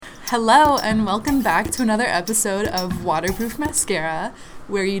Hello and welcome back to another episode of Waterproof Mascara,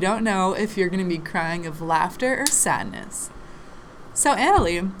 where you don't know if you're going to be crying of laughter or sadness. So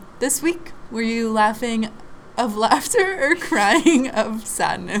Annalie, this week were you laughing of laughter or crying of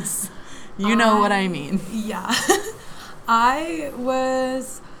sadness? You know what I mean. Yeah. I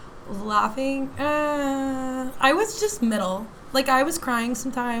was laughing. I was just middle. Like, I was crying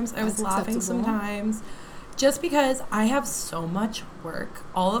sometimes. I was laughing sometimes. Just because I have so much work.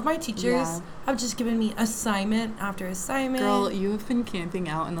 All of my teachers have just given me assignment after assignment. Girl, you have been camping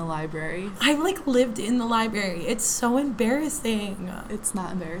out in the library. I've, lived in the library. It's so embarrassing. It's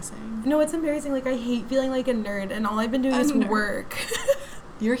not embarrassing. No, it's embarrassing. I hate feeling like a nerd, and all I've been doing is work.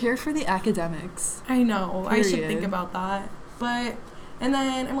 You're here for the academics. I know. Period. I should think about that. And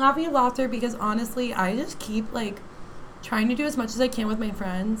then I'm laughing at laughter because, honestly, I just keep, trying to do as much as I can with my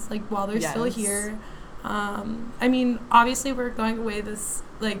friends, while they're still here. I mean, obviously we're going away this,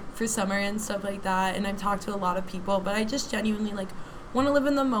 for summer and stuff like that, and I've talked to a lot of people, but I just genuinely, want to live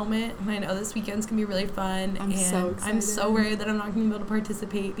in the moment, and I know this weekend's going to be really fun, I'm so excited. I'm so worried that I'm not going to be able to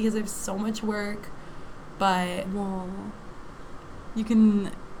participate because I have so much work, but... Well, you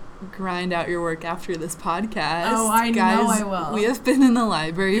can grind out your work after this podcast. Oh, I know I will. We have been in the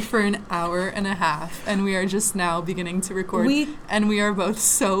library for an hour and a half, and we are just now beginning to record, and we are both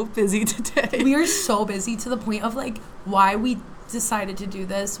so busy today. We are so busy to the point of, why we decided to do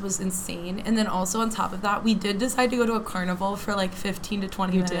this was insane. And then also on top of that, we did decide to go to a carnival for, 15 to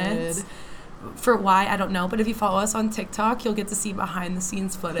 20 minutes. Did. For why, I don't know, but if you follow us on TikTok, you'll get to see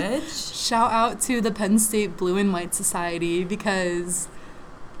behind-the-scenes footage. Shout out to the Penn State Blue and White Society, because...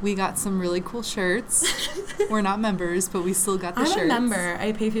 we got some really cool shirts. We're not members, but we still got the shirts. I'm a member.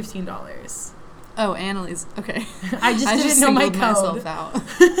 I pay $15. Oh, Annalie's. Okay. I just didn't know my code. Myself out.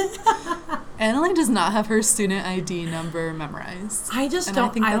 Annalie does not have her student ID number memorized. I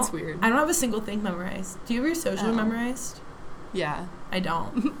think that's weird. I don't have a single thing memorized. Do you have your social memorized? Yeah. I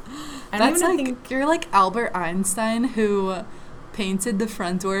don't. That's you're like Albert Einstein, who painted the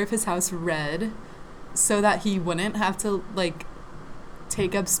front door of his house red so that he wouldn't have to,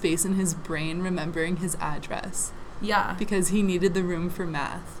 take up space in his brain remembering his address. Yeah. Because he needed the room for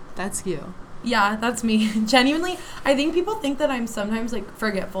math. That's you. Yeah, that's me. Genuinely, I think people think that I'm sometimes,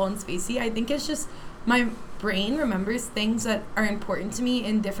 forgetful and spacey. I think it's just my brain remembers things that are important to me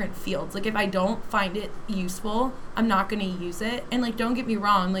in different fields. If I don't find it useful, I'm not going to use it. And, don't get me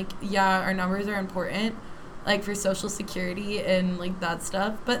wrong. Our numbers are important, for Social Security and, that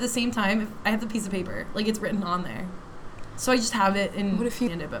stuff. But at the same time, if I have the piece of paper, it's written on there. So I just have it and what if you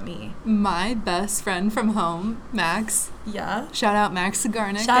hand it but me. My best friend from home, Max. Yeah. Shout out Max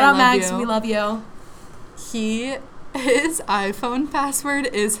Zagarnik. Shout out Max, we love you. His iPhone password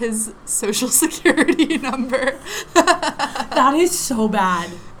is his Social Security number. That is so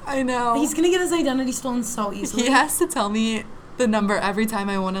bad. I know. He's gonna get his identity stolen so easily. He has to tell me the number every time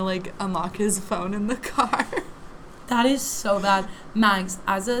I want to unlock his phone in the car. That is so bad. Max,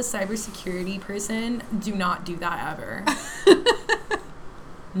 as a cybersecurity person, do not do that ever.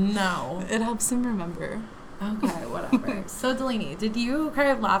 No. It helps him remember. Okay, whatever. So, Delaney, did you cry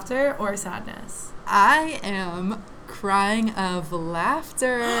of laughter or sadness? I am crying of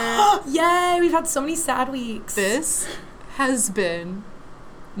laughter. Yay! We've had so many sad weeks. This has been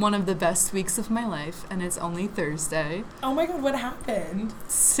one of the best weeks of my life, and it's only Thursday. Oh my god, what happened?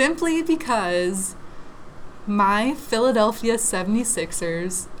 Simply because... my Philadelphia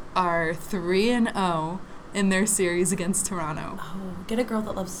 76ers are 3-0 in their series against Toronto. Oh, get a girl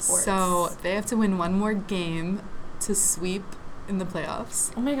that loves sports. So they have to win one more game to sweep in the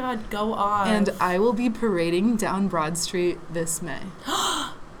playoffs. Oh my god, go on. And I will be parading down Broad Street this May.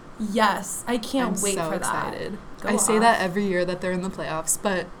 Yes, I can't wait for excited. That. I say that every year that they're in the playoffs,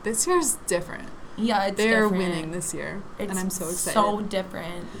 but this year's different. Yeah, it's They're different. winning this year, and I'm so excited. So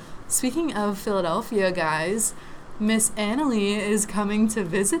different. Speaking of Philadelphia, guys, Miss Annalie is coming to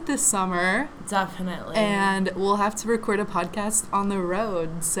visit this summer. Definitely. And we'll have to record a podcast on the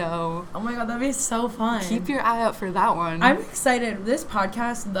road, so... oh my god, that'd be so fun. Keep your eye out for that one. I'm excited. This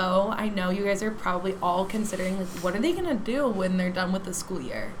podcast, though, I know you guys are probably all considering, what are they going to do when they're done with the school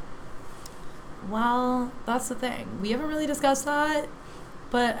year? Well, that's the thing. We haven't really discussed that,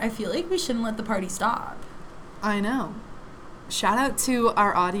 but I feel like we shouldn't let the party stop. I know. Shout out to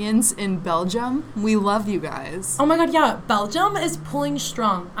our audience in Belgium. We love you guys. Oh my god, yeah. Belgium is pulling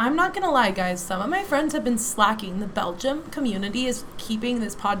strong. I'm not going to lie, guys. Some of my friends have been slacking. The Belgium community is keeping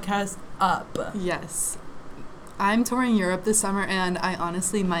this podcast up. Yes. I'm touring Europe this summer, and I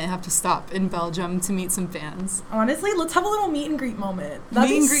honestly might have to stop in Belgium to meet some fans. Honestly, let's have a little meet and greet moment.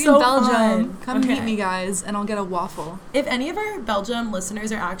 That'd meet be and greet so in Belgium. Fun. Come meet me, guys, and I'll get a waffle. If any of our Belgium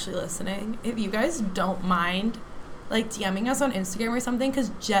listeners are actually listening, if you guys don't mind, like, DMing us on Instagram or something, because,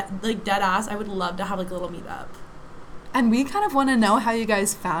 dead ass, I would love to have, like, a little meetup. And we kind of want to know how you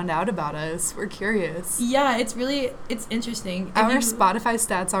guys found out about us. We're curious. Yeah, it's interesting. Our Spotify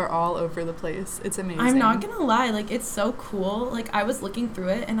stats are all over the place. It's amazing. I'm not going to lie. Like, it's so cool. Like, I was looking through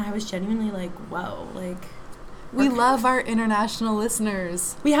it, and I was genuinely like, whoa. Like, we love our international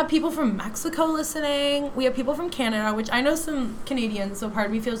listeners. We have people from Mexico listening. We have people from Canada, which I know some Canadians, so part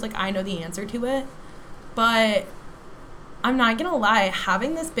of me feels like I know the answer to it. But I'm not gonna lie,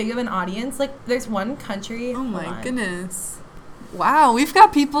 having this big of an audience, like, there's one country. Oh my goodness. Wow, we've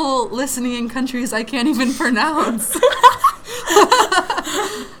got people listening in countries I can't even pronounce.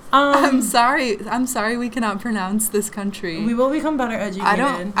 I'm sorry we cannot pronounce this country. We will become better educated.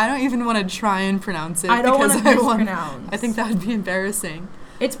 I don't even want to try and pronounce it. I don't want to mispronounce. I think that would be embarrassing.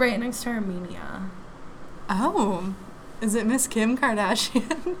 It's right next to Armenia. Oh. Is it Miss Kim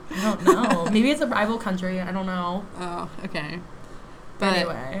Kardashian? I don't know. Maybe it's a rival country. I don't know. Oh, okay. But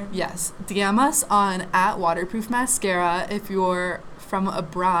anyway. Yes. DM us on @waterproofmascara if you're from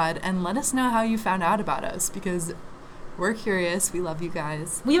abroad, and let us know how you found out about us, because we're curious. We love you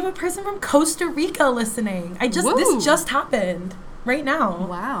guys. We have a person from Costa Rica listening. This just happened right now.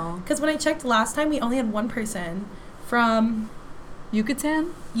 Wow. Because when I checked last time, we only had one person from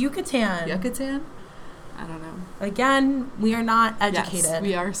Yucatan? Yucatan? I don't know. Again, we are not educated. Yes,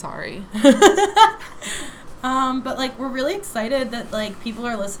 we are sorry. But, like, we're really excited that, like, people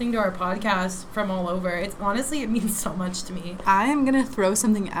are listening to our podcast from all over. It means so much to me. I am going to throw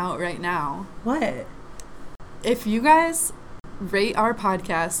something out right now. What? If you guys rate our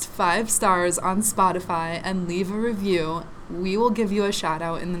podcast 5 stars on Spotify and leave a review, we will give you a shout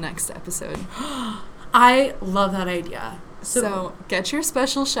out in the next episode. I love that idea. So get your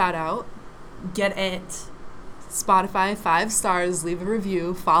special shout out. Get it. Spotify, 5 stars, leave a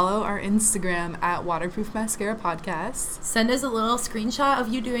review, follow our Instagram @waterproofmascara podcast. Send us a little screenshot of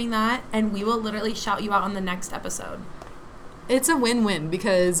you doing that, and we will literally shout you out on the next episode. It's a win-win,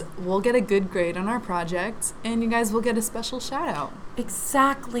 because we'll get a good grade on our project, and you guys will get a special shout out.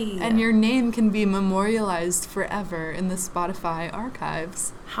 Exactly. And your name can be memorialized forever in the Spotify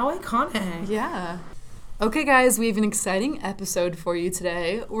archives. How iconic. Yeah. Okay, guys, we have an exciting episode for you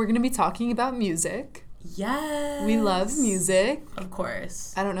today. We're going to be talking about music. Yes. We love music. Of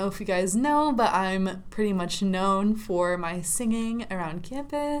course. I don't know if you guys know, but I'm pretty much known for my singing around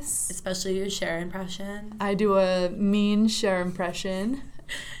campus. Especially your Cher impression. I do a mean Cher impression.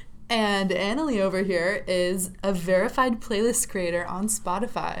 And Annalie over here is a verified playlist creator on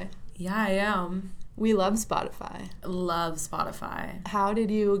Spotify. Yeah, I am. We love Spotify. Love Spotify. How did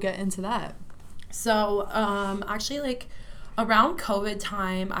you get into that? So, actually, like, around COVID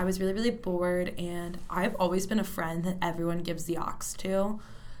time, I was really, really bored, and I've always been a friend that everyone gives the aux to.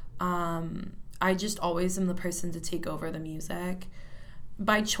 I just always am the person to take over the music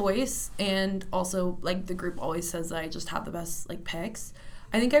by choice, and also, like, the group always says that I just have the best, like, picks.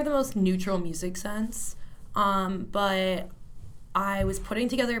 I think I have the most neutral music sense, but I was putting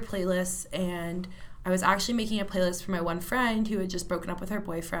together a playlist, and I was actually making a playlist for my one friend who had just broken up with her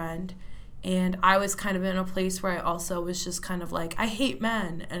boyfriend. And I was kind of in a place where I also was just kind of like, I hate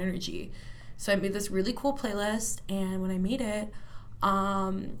men energy. So I made this really cool playlist, and when I made it,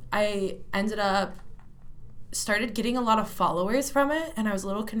 I ended up started getting a lot of followers from it, and I was a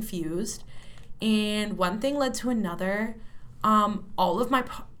little confused. And one thing led to another. All of my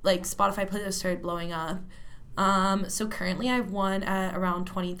Spotify playlists started blowing up. So currently I have one at around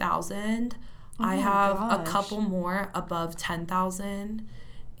 20,000. I have a couple more above 10,000.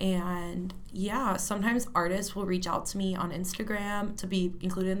 And yeah, sometimes artists will reach out to me on Instagram to be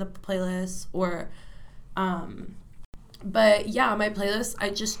included in the playlist, or but yeah, my playlists, I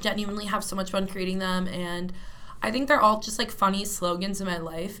just genuinely have so much fun creating them, and I think they're all just like funny slogans in my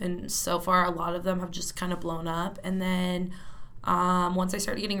life, and so far a lot of them have just kind of blown up. And then once I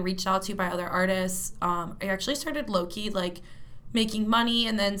started getting reached out to by other artists, I actually started low-key like making money,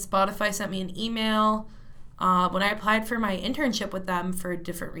 and then Spotify sent me an email. When I applied for my internship with them for a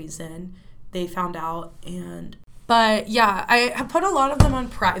different reason, they found out. But yeah, I have put a lot of them on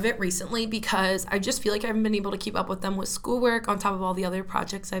private recently because I just feel like I haven't been able to keep up with them with schoolwork on top of all the other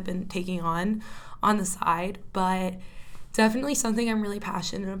projects I've been taking on the side. But definitely something I'm really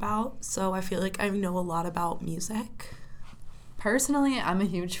passionate about. So I feel like I know a lot about music. Personally, I'm a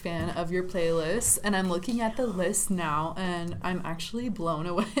huge fan of your playlist, and I'm looking at the list now, and I'm actually blown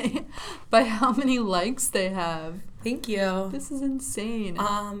away by how many likes they have. Thank you. This is insane.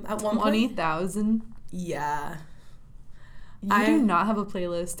 At one 20,000. Yeah. You do not have a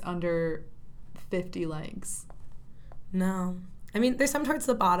playlist under 50 likes. No. I mean, there's some towards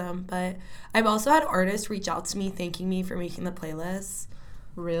the bottom, but I've also had artists reach out to me thanking me for making the playlist.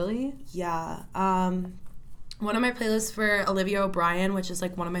 Really? Yeah. One of my playlists for Olivia O'Brien, which is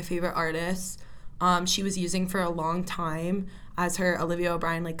like one of my favorite artists, she was using for a long time as her Olivia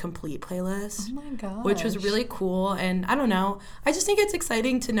O'Brien like complete playlist. Oh my gosh. Which was really cool. And I don't know, I just think it's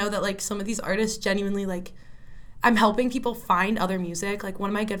exciting to know that like some of these artists genuinely like, I'm helping people find other music. Like one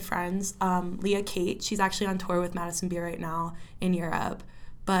of my good friends, Leah Kate, she's actually on tour with Madison Beer right now in Europe.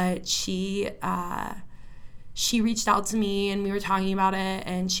 But she reached out to me and we were talking about it,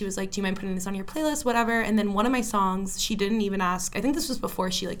 and she was like, do you mind putting this on your playlist, whatever. And then one of my songs, she didn't even ask. I think this was before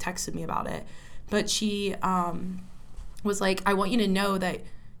she like texted me about it. But she was like, I want you to know that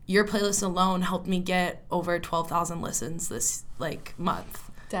your playlist alone helped me get over 12,000 listens this like month.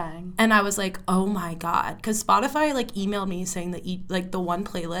 Dang. And I was like, oh my God. Because Spotify like emailed me saying that like the one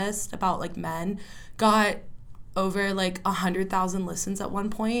playlist about like men got over like 100,000 listens at one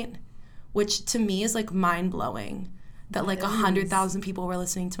point, which to me is like mind blowing that like 100,000 people were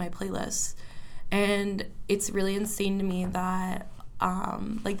listening to my playlist. And it's really insane to me that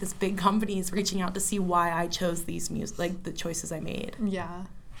like this big company is reaching out to see why I chose these like the choices I made. Yeah.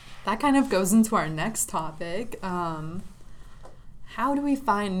 That kind of goes into our next topic. How do we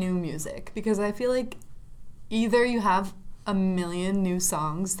find new music? Because I feel like either you have a million new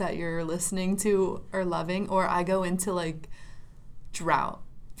songs that you're listening to or loving, or I go into like drought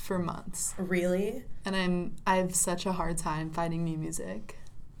for months. Really? And I have such a hard time finding new music.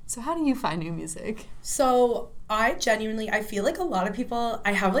 So how do you find new music? So I feel like a lot of people,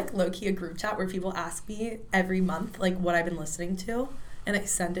 I have like low-key a group chat where people ask me every month like what I've been listening to, and I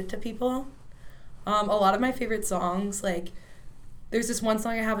send it to people. A lot of my favorite songs, like there's this one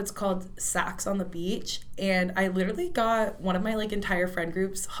song I have, it's called Sax on the Beach, and I literally got one of my like entire friend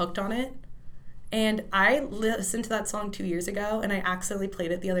groups hooked on it. And I listened to that song 2 years ago, and I accidentally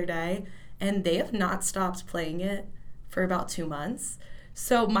played it the other day, and they have not stopped playing it for about 2 months.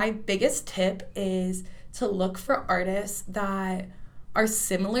 So my biggest tip is to look for artists that are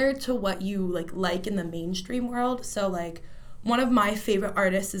similar to what you like in the mainstream world. So like one of my favorite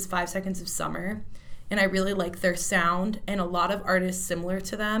artists is 5 Seconds of Summer, and I really like their sound, and a lot of artists similar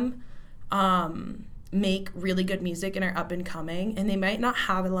to them make really good music and are up and coming, and they might not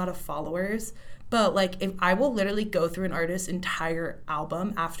have a lot of followers, but like if I will literally go through an artist's entire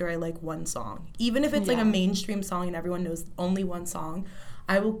album after I like one song, even if it's like a mainstream song and everyone knows only one song,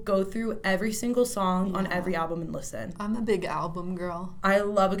 I will go through every single song on every album and listen. I'm a big album girl. I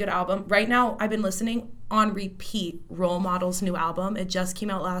love a good album. Right now, I've been listening on repeat Role Model's new album. It just came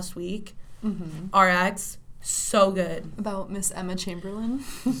out last week. RX, so good. About Miss Emma Chamberlain?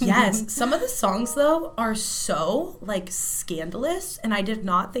 Yes. Some of the songs, though, are so, like, scandalous, and I did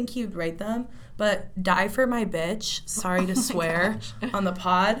not think you'd write them. But Die For My Bitch, sorry to swear on the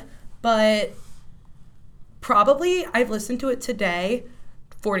pod, but probably I've listened to it today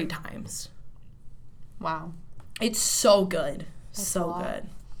 40 times. Wow. It's so good. That's so good.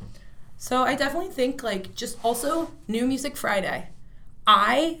 So I definitely think, like, just also New Music Friday.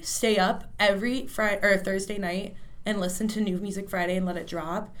 I stay up every Thursday night and listen to New Music Friday and let it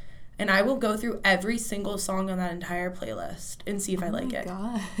drop. And I will go through every single song on that entire playlist and see if I like it.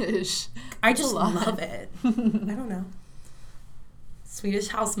 Oh my gosh. I just love it. I don't know. Swedish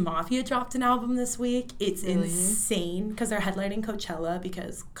House Mafia dropped an album this week. It's insane because they're headlining Coachella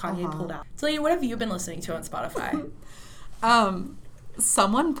because Kanye pulled out. So, what have you been listening to on Spotify?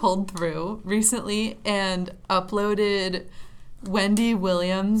 Someone pulled through recently and uploaded Wendy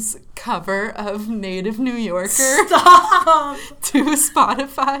Williams' cover of Native New Yorker to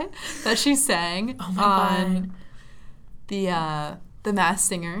Spotify that she sang on the Masked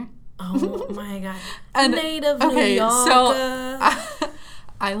Singer. Oh my god! And, Native New Yorker. So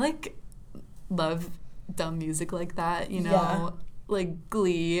I like love dumb music like that, you know, like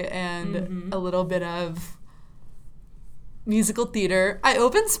Glee and a little bit of musical theater. I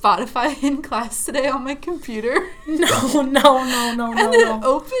opened Spotify in class today on my computer. No. And it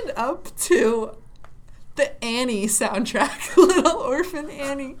opened up to the Annie soundtrack, Little Orphan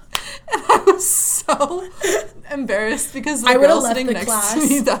Annie. And I was so embarrassed because the girl sitting next to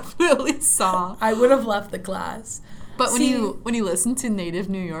me definitely saw. I would have left the class. But when you listen to Native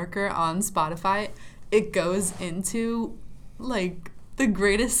New Yorker on Spotify, it goes into like the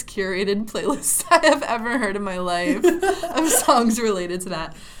greatest curated playlist I have ever heard in my life of songs related to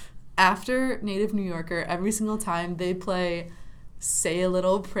that. After Native New Yorker, every single time they play Say a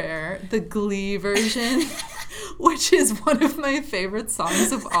Little Prayer, the Glee version, which is one of my favorite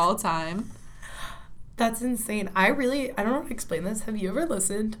songs of all time. That's insane. I don't know how to explain this. Have you ever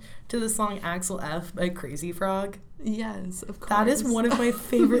listened to the song Axel F by Crazy Frog? Yes, of course. That is one of my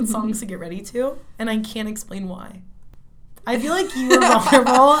favorite songs to get ready to, and I can't explain why. I feel like you were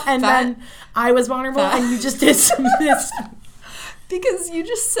vulnerable, and then I was vulnerable, and you just did some this. Because you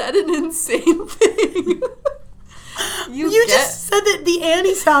just said an insane thing. You just said that the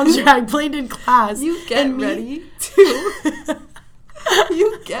Annie soundtrack played in class. You get ready to...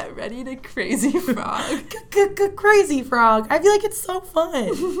 You get ready to Crazy Frog. Crazy Frog. I feel like it's so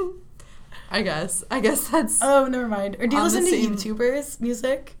fun. I guess that's... Oh, never mind. Or do you listen to YouTubers'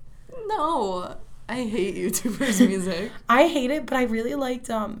 music? No. I hate YouTubers' music. I hate it, but I really liked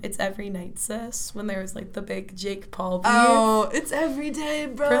It's Every Night, Sis, when there was like the big Jake Paul beat. Oh, it's every day,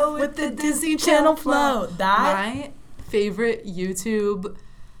 bro, with the Disney Channel flow. My favorite YouTube,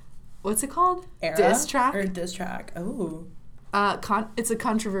 what's it called? Era? Diss track? Or diss track. Oh. It's a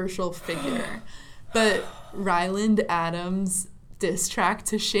controversial figure, but Ryland Adams' diss track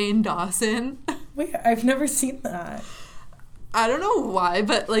to Shane Dawson. Wait, I've never seen that. I don't know why,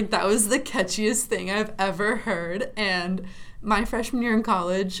 but like that was the catchiest thing I've ever heard. And my freshman year in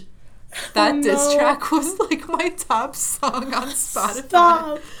college, that diss track was like my top song on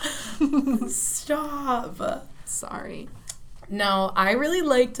Spotify. Stop. Sorry. No, I really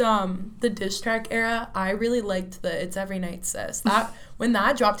liked the diss track era. I really liked the It's Every Night, Sis. That when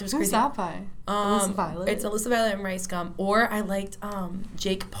that dropped, it was crazy. Who's that by? Alyssa Violet? It's Alyssa Violet and Rice Gum. Or I liked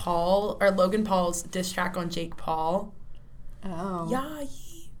Jake Paul, or Logan Paul's diss track on Jake Paul. Oh. Yeah.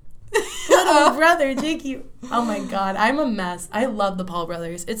 Little brother, Jakey. Oh my God, I'm a mess. I love the Paul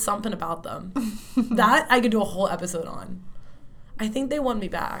brothers. It's something about them. That I could do a whole episode on. I think they won me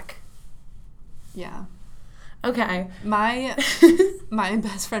back. Yeah. Okay. My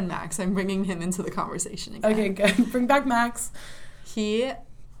best friend Max, I'm bringing him into the conversation again. Okay, good. Bring back Max. He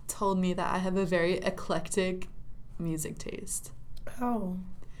told me that I have a very eclectic music taste. Oh.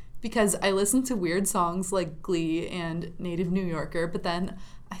 Because I listen to weird songs like Glee and Native New Yorker, but then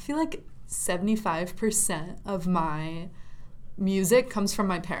I feel like 75% of my music comes from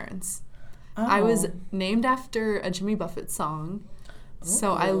my parents. Oh. I was named after a Jimmy Buffett song. Ooh.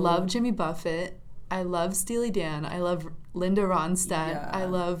 So I love Jimmy Buffett. I love Steely Dan. I love Linda Ronstadt.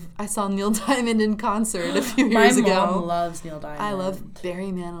 Yeah. I saw Neil Diamond in concert a few years ago. My mom loves Neil Diamond. I love Barry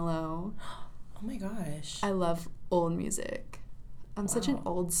Manilow. Oh my gosh. I love old music. I'm such an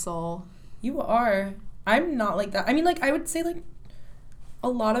old soul. You are. I'm not like that. I mean, like, I would say, like, a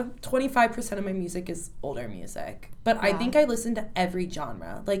lot of 25% of my music is older music. But yeah. I think I listen to every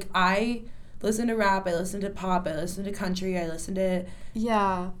genre. Like, I listen to rap, I listen to pop, I listen to country, I listen to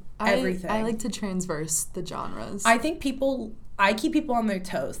everything. I like to transverse the genres. I think I keep people on their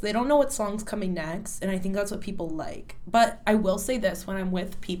toes. They don't know what song's coming next, and I think that's what people like. But I will say this, when I'm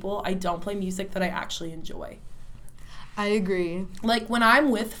with people, I don't play music that I actually enjoy. I agree. Like, when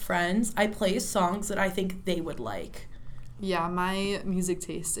I'm with friends, I play songs that I think they would like. Yeah, my music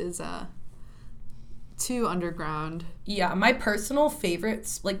taste is too underground. Yeah, my personal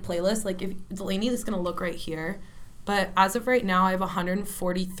favorites, like, playlist, like, if Delaney is going to look right here, but as of right now, I have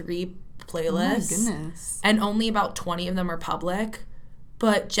 143 playlists. Oh, my goodness. And only about 20 of them are public.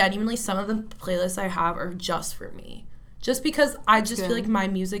 But genuinely, some of the playlists I have are just for me. Just because I just feel like my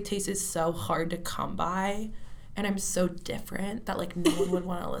music taste is so hard to come by. And I'm so different that, like, no one would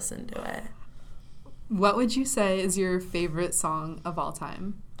want to listen to it. What would you say is your favorite song of all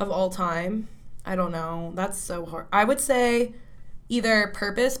time? Of all time? I don't know. That's so hard. I would say either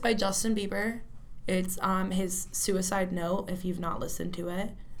Purpose by Justin Bieber. It's his Suicide Note, if you've not listened to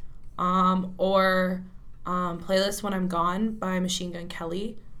it. Or Playlist When I'm Gone by Machine Gun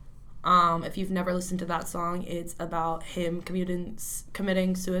Kelly. If you've never listened to that song, it's about him committing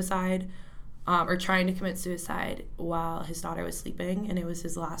suicide. Or trying to commit suicide while his daughter was sleeping, and it was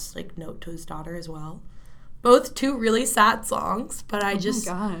his last, like, note to his daughter as well. Both two really sad songs, but I just...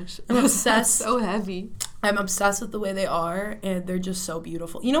 Oh my gosh. I'm obsessed. That's so heavy. I'm obsessed with the way they are, and they're just so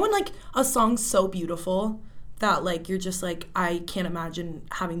beautiful. You know when, like, a song's so beautiful that, like, you're just like, I can't imagine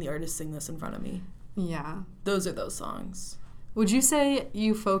having the artist sing this in front of me. Yeah. Those are those songs. Would you say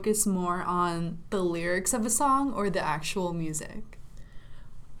you focus more on the lyrics of a song or the actual music?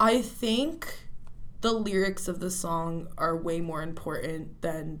 I think the lyrics of the song are way more important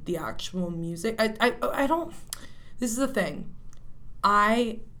than the actual music. I don't... This is the thing.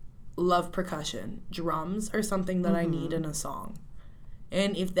 I love percussion. Drums are something that I need in a song.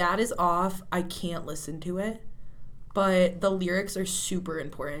 And if that is off, I can't listen to it. But the lyrics are super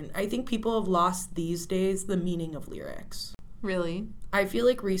important. I think people have lost these days the meaning of lyrics. Really? I feel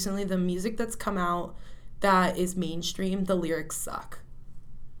like recently the music that's come out that is mainstream, the lyrics suck.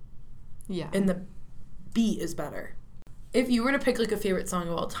 Yeah. And the beat is better. If you were to pick like a favorite song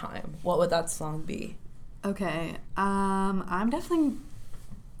of all time, what would that song be? Okay. I'm definitely...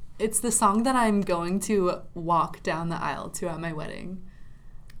 It's the song that I'm going to walk down the aisle to at my wedding.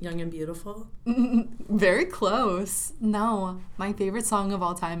 Young and Beautiful? Very close. No. My favorite song of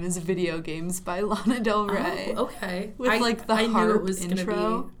all time is Video Games by Lana Del Rey. Oh, okay. With like the harp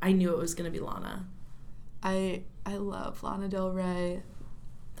intro. I knew it was going to be Lana. I love Lana Del Rey.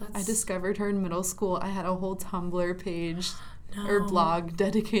 I discovered her in middle school. I had a whole Tumblr page or blog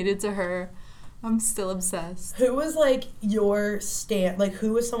dedicated to her. I'm still obsessed. Who was like your stan? Like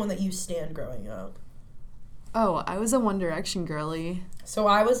who was someone that you stan growing up? Oh, I was a One Direction girly. So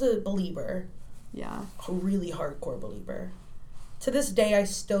I was a Bieber. Yeah. A really hardcore Bieber. To this day, I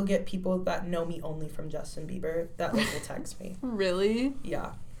still get people that know me only from Justin Bieber that like will text me. Really?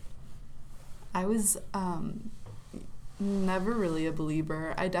 Yeah. I was never really a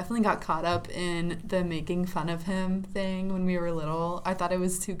Bieber. I definitely got caught up in the making fun of him thing when we were little. I thought I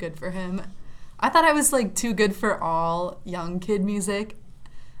was too good for him. I thought I was like too good for all young kid music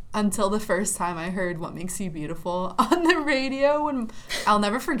until the first time I heard What Makes You Beautiful on the radio. And I'll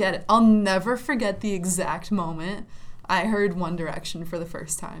never forget it. I'll never forget the exact moment I heard One Direction for the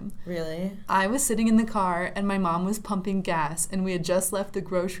first time. Really? I was sitting in the car and my mom was pumping gas and we had just left the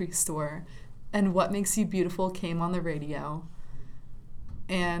grocery store and What Makes You Beautiful came on the radio.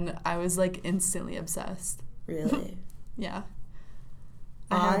 And I was like instantly obsessed. Really? Yeah.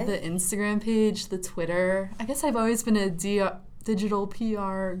 I had the Instagram page, the Twitter. I guess I've always been a digital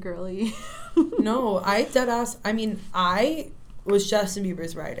PR girly. No, I was Justin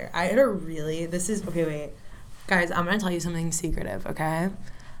Bieber's writer. I had okay, wait. Guys, I'm going to tell you something secretive, okay?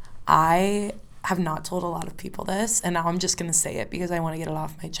 I have not told a lot of people this, and now I'm just going to say it because I want to get it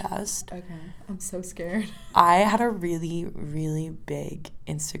off my chest. Okay. I'm so scared. I had a really, really big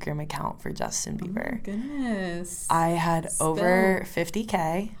Instagram account for Justin Bieber. Oh my goodness. I had over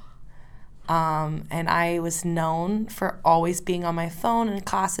 50K. And I was known for always being on my phone in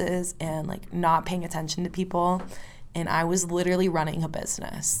classes and like not paying attention to people. And I was literally running a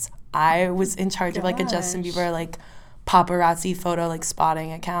business. I was in charge of like a Justin Bieber like paparazzi photo like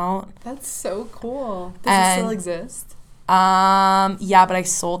spotting account. That's so cool. Does it still exist? Yeah, but I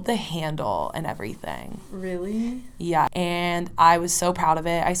sold the handle and everything. Really? Yeah, and I was so proud of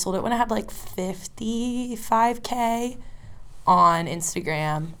it. I sold it when I had like 55K on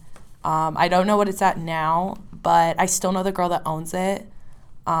Instagram. I don't know what it's at now, but I still know the girl that owns it.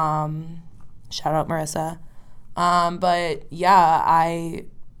 Shout out Marissa. But yeah, I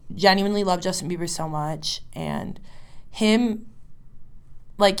genuinely love Justin Bieber so much, and him,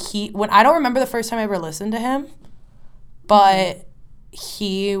 like I don't remember the first time I ever listened to him, but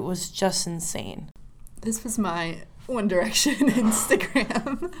he was just insane. This was my One Direction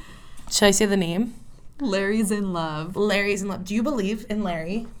Instagram. Should I say the name? Larry's in Love. Larry's in Love. Do you believe in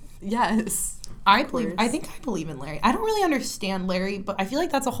Larry? Yes. I think I believe in Larry. I don't really understand Larry, but I feel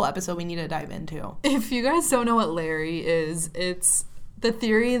like that's a whole episode we need to dive into. If you guys don't know what Larry is, it's the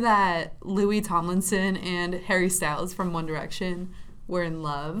theory that Louis Tomlinson and Harry Styles from One Direction were in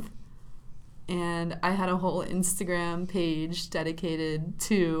love. And I had a whole Instagram page dedicated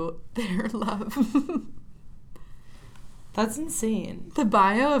to their love. That's insane. The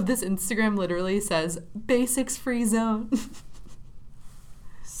bio of this Instagram literally says, basics free zone.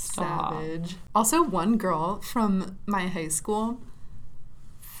 Stop. Savage. Also, one girl from my high school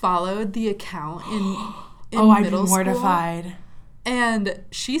followed the account in I'd middle be mortified. School, and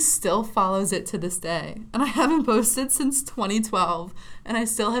she still follows it to this day. And I haven't posted since 2012, and I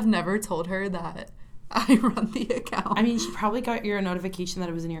still have never told her that I run the account. I mean, she probably got your notification that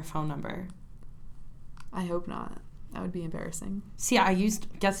it was in your phone number. I hope not. That would be embarrassing. See, I used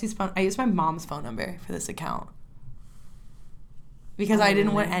my mom's phone number for this account. Because I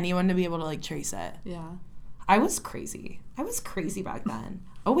didn't want anyone to be able to, like, trace it. Yeah. I was crazy back then.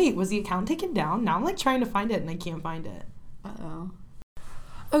 Oh, wait, was the account taken down? Now I'm, like, trying to find it, and I can't find it. Uh-oh.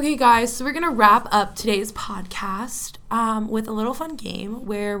 Okay, guys, so we're going to wrap up today's podcast with a little fun game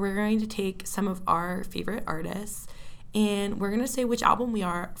where we're going to take some of our favorite artists, and we're going to say which album we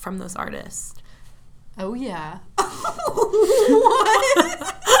are from those artists. Oh, yeah.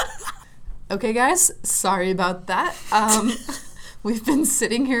 What? Okay, guys, sorry about that. We've been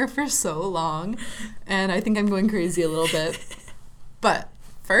sitting here for so long, and I think I'm going crazy a little bit. But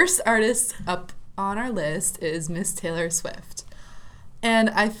first artist up on our list is Miss Taylor Swift. And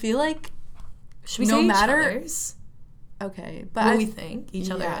I feel like Should we no say matter each other's? okay, but What we think each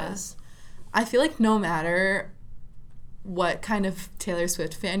other is. I feel like no matter what kind of Taylor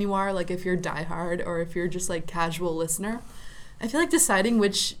Swift fan you are, like if you're diehard or if you're just like casual listener, I feel like deciding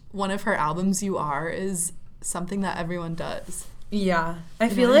which one of her albums you are is something that everyone does. Yeah. I You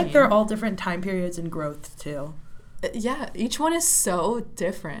feel know what I like they're mean? all different time periods and growth too. Yeah, each one is so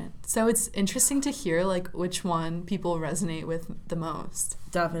different. So it's interesting to hear like which one people resonate with the most.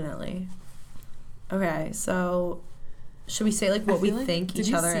 Definitely. Okay, so should we say like what we feel like- think did each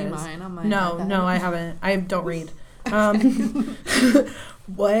you other see is? mine on my No, iPad? no, I haven't. I don't read.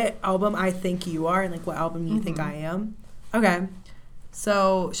 What album I think you are and like what album you think I am. Okay.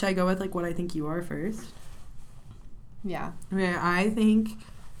 So should I go with like what I think you are first? Yeah. Okay, I think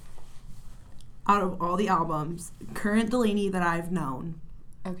out of all the albums, current Delaney that I've known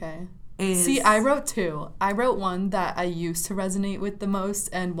Okay. is See, I wrote two. I wrote one that I used to resonate with the most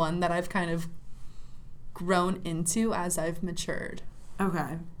and one that I've kind of grown into as I've matured.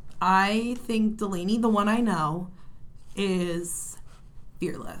 Okay. I think Delaney, the one I know, is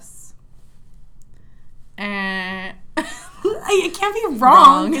Fearless. It can't be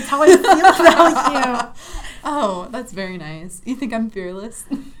wrong. It's how I feel about Oh, that's very nice. You think I'm fearless?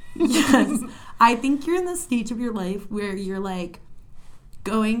 you. Yes. I think you're in the stage of your life where you're like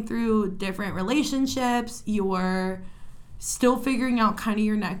going through different relationships. You're still figuring out kind of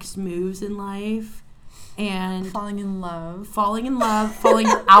your next moves in life. And Falling in love. falling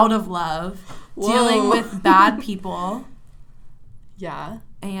out of love, dealing Whoa. with bad people. Yeah.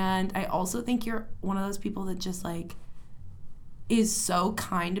 And I also think you're one of those people that just like is so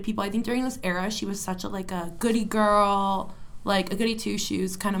kind to people. I think during this era she was such a like a goody girl, like a goody two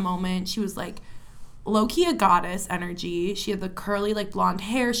shoes kind of moment. She was like low-key a goddess energy. She had the curly like blonde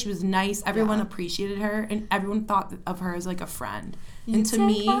hair. She was nice. Everyone Yeah. appreciated her and everyone thought of her as like a friend. You and to take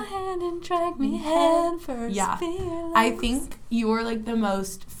me, my hand and drag me head first. yeah, fearless. I think you're like the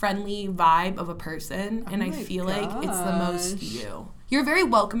most friendly vibe of a person, and Oh I my feel like it's the most gosh. you. You're a very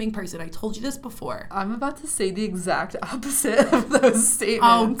welcoming person. I told you this before. I'm about to say the exact opposite of those statements.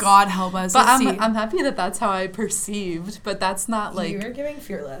 Oh, God help us. But Let's I'm see. happy that that's how I perceived, but that's not like You're giving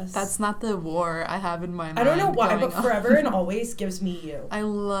Fearless. that's not the war I have in my mind. I don't know why, going but on. Forever and Always gives me you. I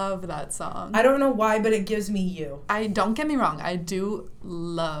love that song. I don't know why, but it gives me you. I don't get me wrong, I do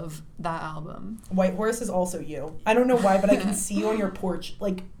love that album. White Horse is also you. I don't know why, but I can see you on your porch,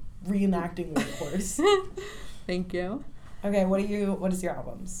 like, reenacting White Horse. Thank you. Okay, what is your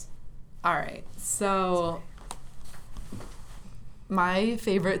albums? All right. So my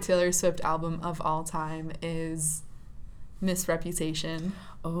favorite Taylor Swift album of all time is Miss Reputation.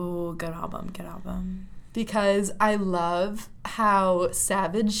 Oh, good album. Good album. Because I love how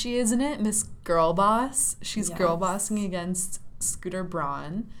savage she is in it, Miss Girl Boss. She's Yes. girl bossing against Scooter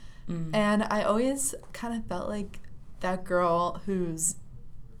Braun. And I always kind of felt like that girl who's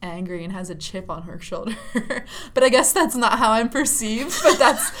angry and has a chip on her shoulder. But I guess that's not how I'm perceived, but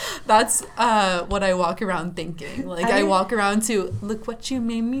that's what I walk around thinking. Like I walk around to, look what you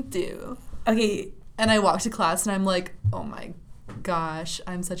made me do. Okay. And I walk to class and I'm like, oh my gosh,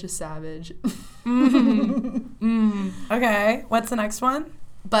 I'm such a savage. Okay. What's the next one?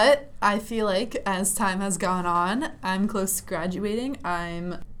 But I feel like as time has gone on, I'm close to graduating.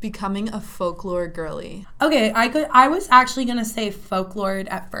 I'm becoming a folklore girly. Okay, I was actually gonna say Folklore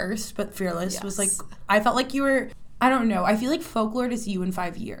at first, but Fearless was like, Yes. I felt like you were, I don't know, I feel like Folklore is you in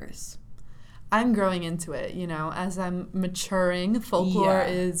 5 years. I'm growing into it, you know, as I'm maturing. Folklore Yeah.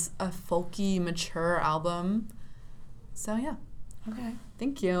 is a folky, mature album. So yeah, Okay.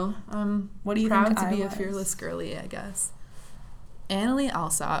 thank you. What do you proud think to I be a was? fearless girly, I guess. Annalie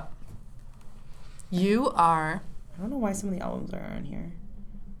Alsop, you are, I don't know why some of the albums are on here.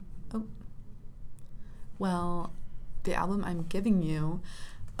 well, the album I'm giving you.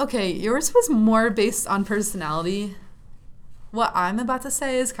 Okay, yours was more based on personality. What I'm about to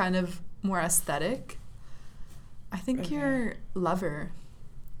say is kind of more aesthetic. I think Okay. you're Lover.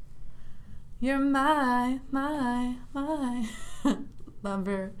 You're my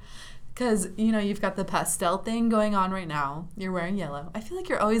lover. Because, you know, you've got the pastel thing going on right now. You're wearing yellow. I feel like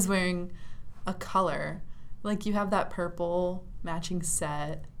you're always wearing a color. Like, you have that purple matching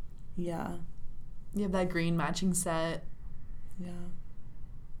set. Yeah. You have that green matching set. Yeah.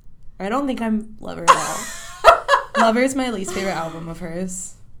 I don't think I'm Lover at all. Lover is my least favorite album of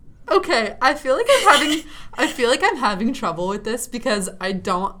hers. Okay, I feel like I'm having trouble with this because I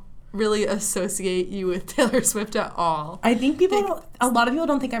don't really associate you with Taylor Swift at all. I think a lot of people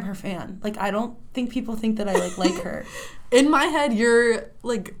don't think I'm her fan. Like, I don't think people think that I like her. In my head, you're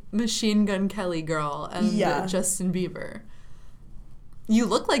like Machine Gun Kelly girl and Yeah. Justin Bieber. You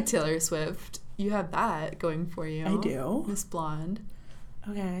look like Taylor Swift. You have that going for you. I do. Miss Blonde.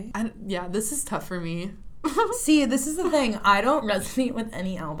 Okay. Yeah, this is tough for me. See, this is the thing. I don't resonate with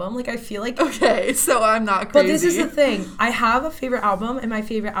any album. Like, I feel like... Okay, so I'm not crazy. But this is the thing. I have a favorite album, and my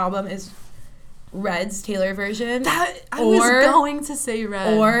favorite album is Red's Taylor version. I was going to say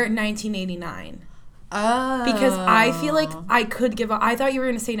Red. Or 1989. Oh. Because I feel like I could give up. I thought you were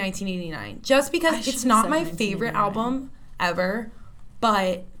going to say 1989. Just because it's not my favorite album ever,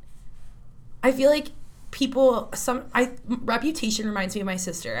 but I feel like Reputation reminds me of my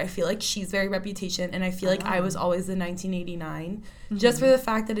sister. I feel like she's very Reputation, and I feel like I was always the 1989. Just for the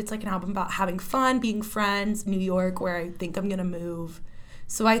fact that it's like an album about having fun, being friends, New York, where I think I'm going to move.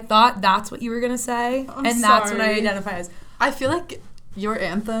 So I thought that's what you were going to say, that's what I identify as. I feel like your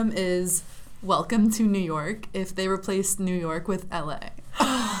anthem is Welcome to New York if they replaced New York with LA.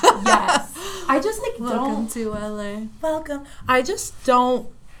 Yes. I just like Welcome to LA. Welcome. I just don't.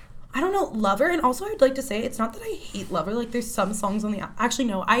 I don't know, Lover, and also I'd like to say, it's not that I hate Lover, like, there's some songs on the... Actually,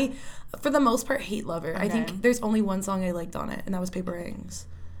 no, I, for the most part, hate Lover. Okay. I think there's only one song I liked on it, and that was Paper Rings.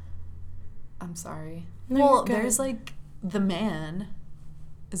 I'm sorry. No, there's, like, The Man.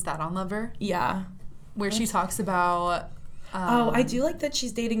 Is that on Lover? Yeah. Where she talks about... I do like that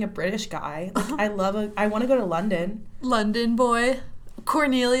she's dating a British guy. Like, I want to go to London. London Boy.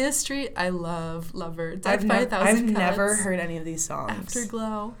 Cornelia Street. I love Lover. I've never heard any of these songs.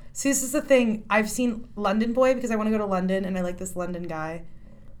 Afterglow. See, this is the thing. I've seen London Boy because I want to go to London and I like this London guy.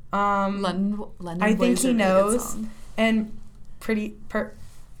 London I think Boy's he a knows. Really good song. And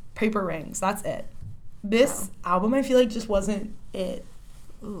Paper Rings. That's it. This album, I feel like, just wasn't it.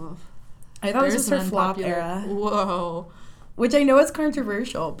 Ooh. I thought it was just her flop era. Whoa. Which I know is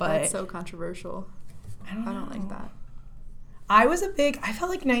controversial, but... That's so controversial. I don't like that. I felt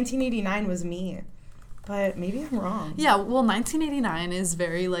like 1989 was me, but maybe I'm wrong. Yeah, well, 1989 is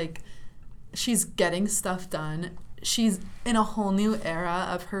very, like, she's getting stuff done. She's in a whole new era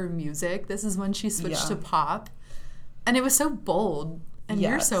of her music. This is when she switched to pop. And it was so bold. And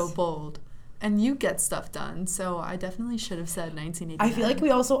you're so bold. And you get stuff done. So I definitely should have said 1989. I feel like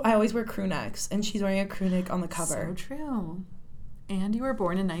I always wear crew necks, and she's wearing a crew neck on the cover. So true. And you were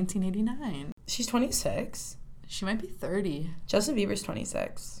born in 1989. She's 26. She might be 30. Justin Bieber's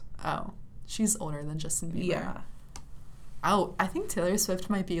 26. Oh. She's older than Justin Bieber. Yeah. Oh, I think Taylor Swift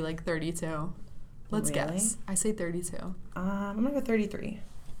might be like 32. Let's guess. I say 32. I'm going to go 33.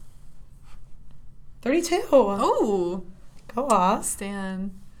 32. Oh. Go off.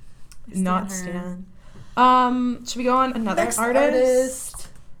 Stan. Not Stan. Should we go on another artist?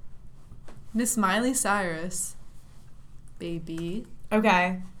 Miss Miley Cyrus. Baby.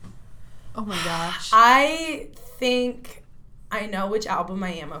 Okay. Oh my gosh. I think I know which album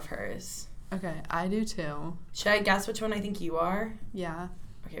I am of hers. Okay, I do too. Should I guess which one I think you are? Yeah.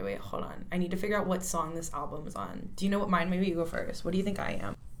 Okay, wait, hold on. I need to figure out what song this album is on. Do you know what mine? Maybe you go first. What do you think I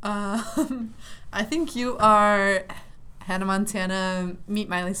am? I think you are Hannah Montana, Meet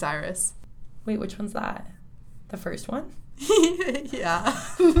Miley Cyrus. Wait, which one's that? The first one? Yeah.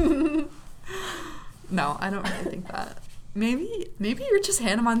 No, I don't really think that. Maybe you're just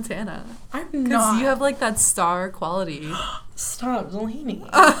Hannah Montana. I'm not. Because you have, like, that star quality. Stop, Delaney.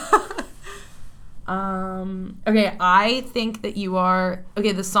 Okay, I think that you are...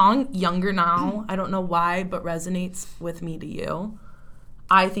 Okay, the song Younger Now, I don't know why, but resonates with me to you.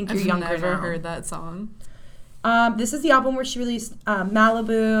 I think you're Younger Now. I've never heard that song. This is the album where she released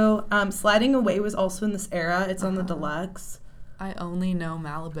Malibu. Sliding Away was also in this era. It's on the deluxe. I only know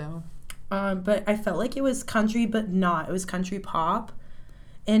Malibu. But I felt like it was country, but not. It was country pop.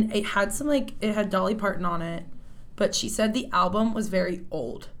 And it had it had Dolly Parton on it. But she said the album was very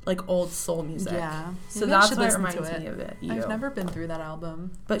old, like old soul music. Yeah. So that's what reminds me of it. I've never been through that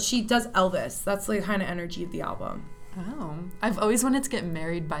album. But she does Elvis. That's the kind of energy of the album. Oh. I've always wanted to get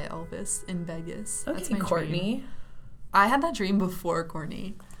married by Elvis in Vegas. Okay, that's my Courtney. Dream. I had that dream before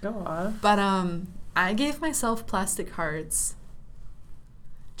Courtney. Go on. But I gave myself Plastic Hearts.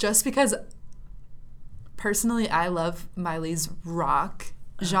 Just because, personally, I love Miley's rock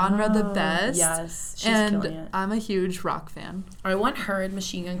genre the best. Yes, she's killing it. I'm a huge rock fan. I want her and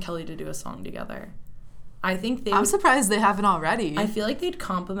Machine Gun Kelly to do a song together. I think I'm surprised they haven't already. I feel like they'd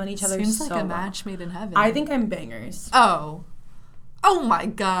complement each other so well. Seems like a match made in heaven. I think I'm Bangers. Oh my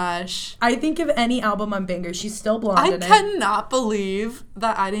gosh. I think of any album on Bangers. She's still blonde in it. I cannot believe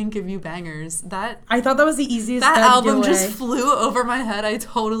that I didn't give you Bangers. I thought that was the easiest. That album just flew over my head. I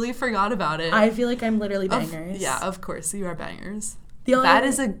totally forgot about it. I feel like I'm literally Bangers. Yeah, of course. You are Bangers. That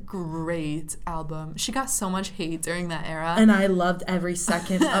is a great album. She got so much hate during that era. And I loved every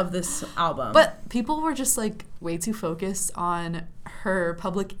second of this album. But people were just like way too focused on her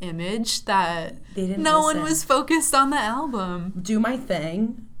public image that no one was focused on the album. Do My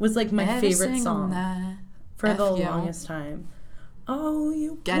Thing was like my favorite song for the longest time. Oh,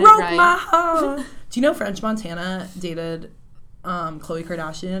 you broke my heart. Do you know French Montana dated Khloe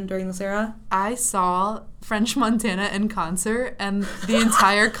Kardashian during this era? I saw French Montana in concert, and the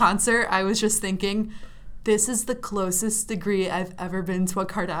entire concert I was just thinking, this is the closest degree I've ever been to a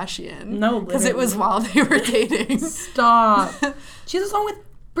Kardashian. No, because it was while they were dating. Stop. She has a song with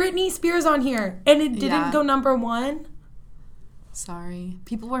Britney Spears on here, and it didn't go number 1. Sorry.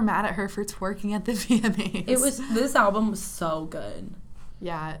 People were mad at her for twerking at the VMAs. This album was so good.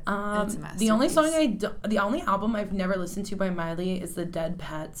 Yeah, it's a masterpiece. The only album I've never listened to by Miley is the Dead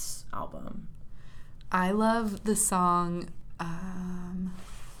Pets album. I love the song,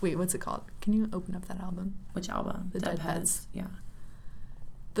 wait, what's it called? Can you open up that album? Which album? The Dead Pets. Yeah.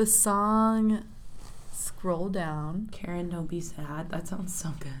 The song, scroll down. Karen, Don't Be Sad. That sounds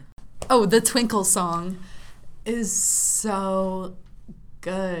so good. Oh, the Twinkle song is so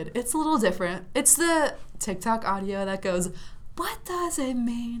good. It's a little different. It's the TikTok audio that goes, what does it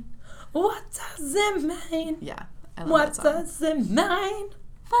mean? What does it mean? Yeah, I love what that song. Does it mean?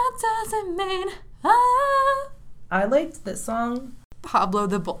 What does it mean? Ah. I liked this song. Pablo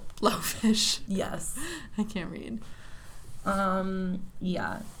the Blowfish. Yes. I can't read.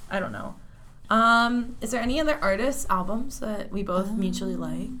 Yeah, I don't know. Is there any other artists' albums that we both mutually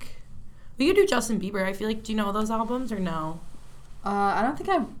like? We could do Justin Bieber. I feel like, do you know those albums or no? I don't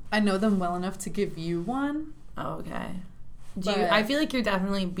think I know them well enough to give you one. Oh, okay. I feel like you're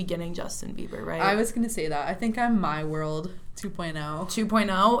definitely beginning Justin Bieber, right? I was going to say that. I think I'm My World 2.0.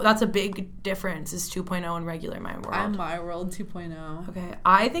 2.0? That's a big difference, is 2.0 and regular My World. I'm My World 2.0. Okay.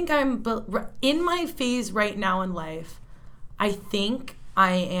 I think I'm in my phase right now in life. I think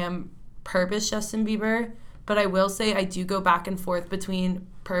I am Purpose Justin Bieber, but I will say I do go back and forth between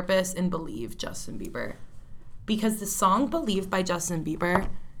Purpose and Believe Justin Bieber. Because the song Believe by Justin Bieber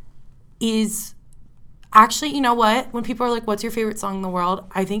is... Actually, you know what? When people are like, what's your favorite song in the world?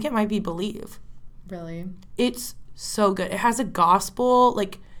 I think it might be Believe. Really? It's so good. It has a gospel,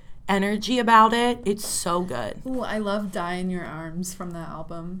 like, energy about it. It's so good. Ooh, I love Die in Your Arms from that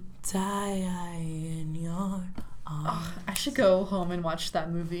album. Die in your arms. Oh, I should go home and watch that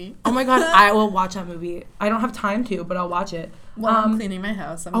movie. Oh my God, I will watch that movie. I don't have time to, but I'll watch it. While I'm cleaning my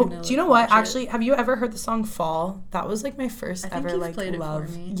house, I'm gonna. Do you know what? Actually, have you ever heard the song Fall? That was like my first ever like played love. It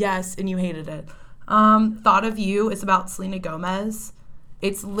for me. Yes, and you hated it. Thought of You is about Selena Gomez.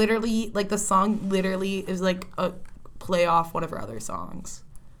 It's literally like the song literally is like a play off one of her other songs.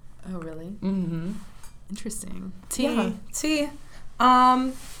 Oh really? Mm-hmm. Interesting. T.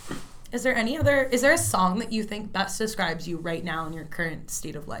 Is there a song that you think best describes you right now in your current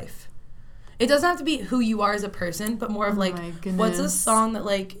state of life? It doesn't have to be who you are as a person, but more of like, what's a song that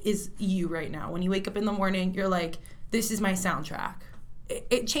like is you right now? When you wake up in the morning, you're like, this is my soundtrack.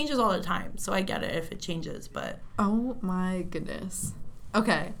 It changes all the time, so I get it if it changes, but... Oh my goodness.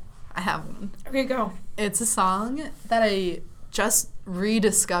 Okay, I have one. Okay, go. It's a song that I just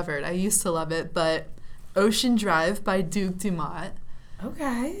rediscovered. I used to love it, but Ocean Drive by Duke Dumont.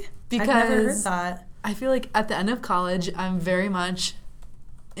 Okay. Because I've never heard that. I feel like at the end of college, I'm very much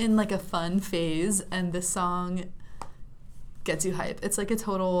in like a fun phase, and this song gets you hype. It's like a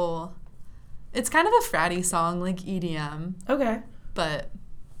total... It's kind of a fratty song, like EDM. Okay. But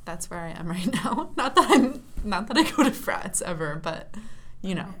that's where I am right now. Not that I go to frats ever, but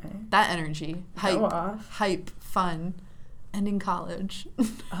you know, that energy, hype, fun, ending college.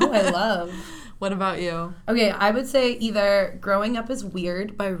 Oh, I love. What about you? Okay, I would say either Growing Up is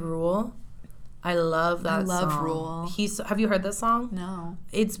Weird by Rule. I love that song. I love Rule. Have you heard this song? No.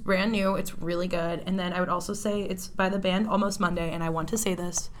 It's brand new. It's really good. And then I would also say it's by the band Almost Monday, and I want to say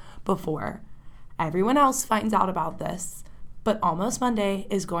this before everyone else finds out about this. But Almost Monday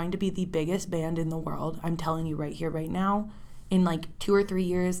is going to be the biggest band in the world. I'm telling you right here, right now. In like 2 or 3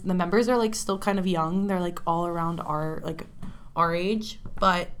 years, the members are like still kind of young. They're like all around our age,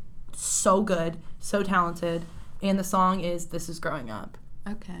 but so good, so talented. And the song is This Is Growing Up.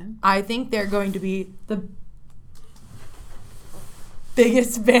 Okay. I think they're going to be the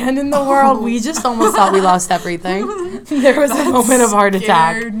biggest band in the world. We just almost thought we lost everything. There was a moment of heart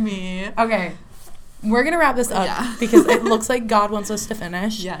attack. Scared me. Okay. we're gonna wrap this up Yeah. because it looks like God wants us to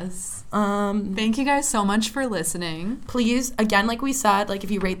finish. Yes. Thank you guys so much for listening. Please, again, like we said, like if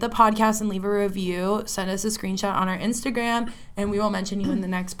you rate the podcast and leave a review, send us a screenshot on our Instagram, and we will mention you in the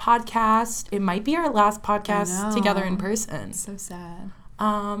next podcast. It might be our last podcast together in person. So sad.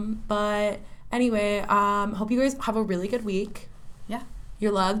 But anyway, hope you guys have a really good week. Yeah.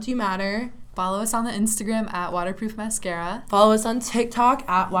 You're loved. You matter. Follow us on the Instagram at Waterproof Mascara. Follow us on TikTok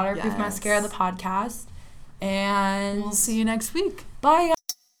at Waterproof Yes. Mascara, the podcast. And We'll see you next week. bye.